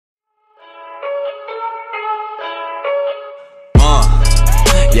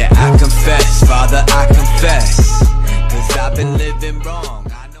confess, Father, I confess, 'cause I've been living wrong.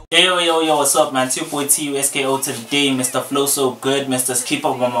 Yo, what's up, man? 2.2 SKO today, Mr. Flow So Good, Mr. Skip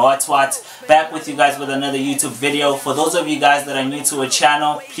Up on my what, back with you guys with another YouTube video. For those of you guys that are new to a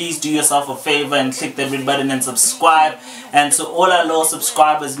channel, please do yourself a favor and click the red button and subscribe. And to all our low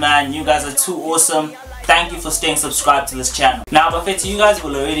subscribers, man, you guys are too awesome. Thank you for staying subscribed to this channel. Now, Buffett, you guys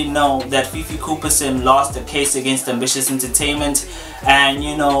will already know that Fifi Cooperson lost a case against Ambitiouz Entertainment, and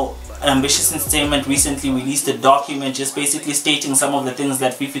you know, Ambitiouz Entertainment recently released a document just basically stating some of the things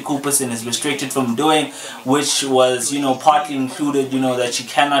that Fifi Cooperson is restricted from doing, which was, you know, partly included, you know, that she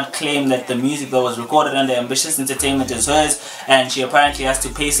cannot claim that the music that was recorded under Ambitiouz Entertainment is hers, and she apparently has to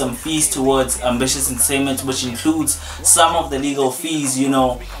pay some fees towards Ambitiouz Entertainment, which includes some of the legal fees, you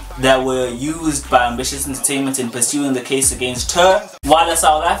know, that were used by Ambitiouz Entertainment in pursuing the case against her. While a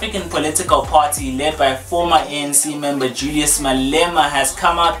South African political party led by former ANC member Julius Malema has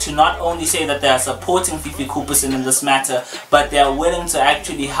come out to not only say that they are supporting Fifi Cooperson in this matter, but they are willing to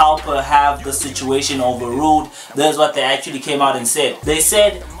actually help her have the situation overruled. That's what they actually came out and said. They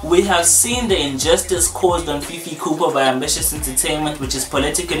said, "We have seen the injustice caused on Fifi Cooper by Ambitiouz Entertainment, which is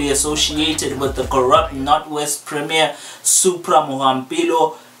politically associated with the corrupt Northwest Premier Supra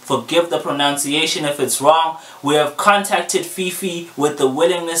Muhampilo. Forgive the pronunciation if it's wrong. We have contacted Fifi with the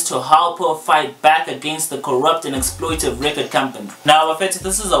willingness to help her fight back against the corrupt and exploitive record company." Now,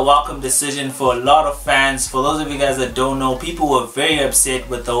 this is a welcome decision for a lot of fans. For those of you guys that don't know, people were very upset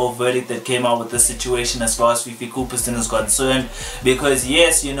with the whole verdict that came out with the situation as far as Fifi Cooperson is concerned, because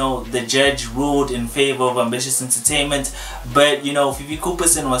yes, you know, the judge ruled in favor of Ambitiouz Entertainment, but you know, Fifi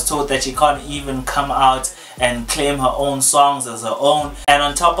Cooperson was told that she can't even come out and claim her own songs as her own, and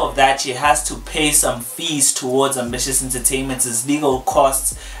on top of that, she has to pay some fees towards Ambitiouz Entertainment's legal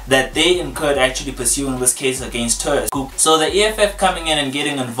costs that they incurred actually pursuing this case against her. So the EFF coming in and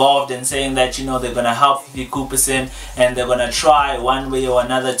getting involved and saying that, you know, they're gonna help Fifi Cooperson and they're gonna try one way or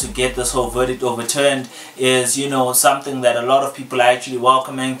another to get this whole verdict overturned is, you know, something that a lot of people are actually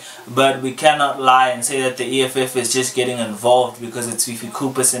welcoming. But we cannot lie and say that the EFF is just getting involved because it's Fifi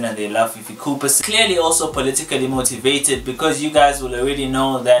Cooperson and they love Fifi Cooperson. Clearly also politically motivated, because you guys will already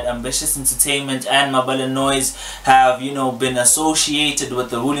know that Ambitiouz Entertainment and Mabala Noise have, you know, been associated with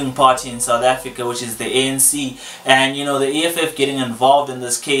the ruling party in South Africa, which is the ANC, and you know, the EFF getting involved in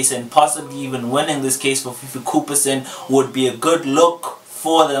this case and possibly even winning this case for Fifi Cooperson would be a good look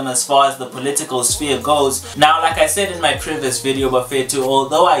for them as far as the political sphere goes. Now, like I said in my previous video, Bafetu,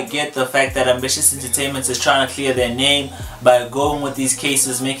 although I get the fact that Ambitiouz Entertainment is trying to clear their name by going with these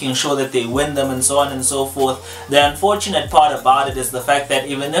cases, making sure that they win them and so on and so forth, the unfortunate part about it is the fact that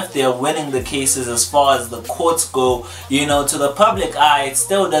even if they're winning the cases as far as the courts go, you know, to the public eye, it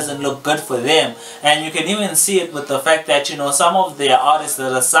still doesn't look good for them. And you can even see it with the fact that, you know, some of their artists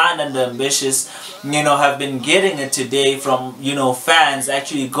that are signed under Ambitiouz, you know, have been getting it today from, you know, fans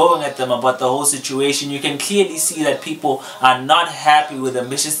actually going at them about the whole situation. You can clearly see that people are not happy with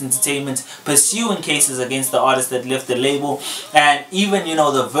Ambitiouz Entertainment pursuing cases against the artists that left the label, and even, you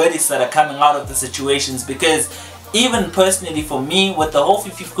know, the verdicts that are coming out of the situations. Because even personally for me, with the whole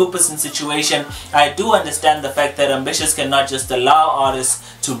Fifi Cooperson situation, I do understand the fact that Ambitiouz cannot just allow artists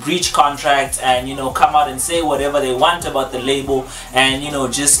to breach contracts and, you know, come out and say whatever they want about the label and, you know,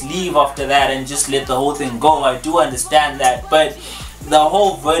 just leave after that and just let the whole thing go. I do understand that, but the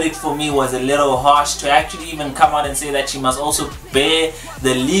whole verdict for me was a little harsh to actually even come out and say that she must also bear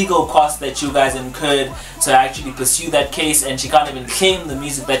the legal costs that you guys incurred to actually pursue that case, and she can't even claim the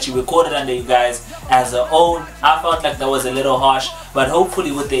music that she recorded under you guys as her own. I felt like that was a little harsh, but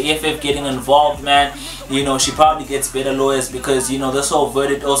hopefully with the EFF getting involved, man, you know, she probably gets better lawyers, because, you know, this whole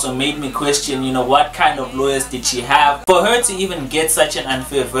verdict also made me question, you know, what kind of lawyers did she have for her to even get such an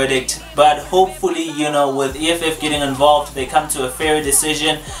unfair verdict. But hopefully, you know, with EFF getting involved, they come to a fair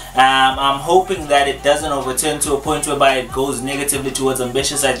decision. I'm hoping that it doesn't overturn to a point whereby it goes negatively towards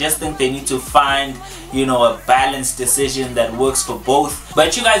Ambitiouz. I just think they need to find, you know, a balanced decision that works for both.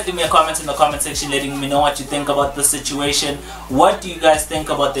 But you guys leave me a comment in the comment section letting me know what you think about the situation. What do you guys think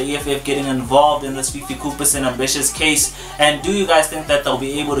about the EFF getting involved in this Fifi Cooperson Ambitiouz case? And do you guys think that they'll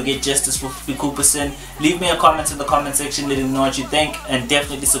be able to get justice for Fifi Cooperson? Leave me a comment in the comment section letting me know what you think, and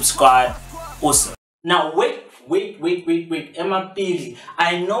definitely subscribe. Awesome. Now wait, Emma Pili,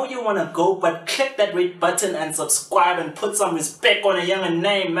 I know you want to go, but click that red button and subscribe and put some respect on a younger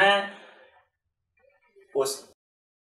name, man. Awesome.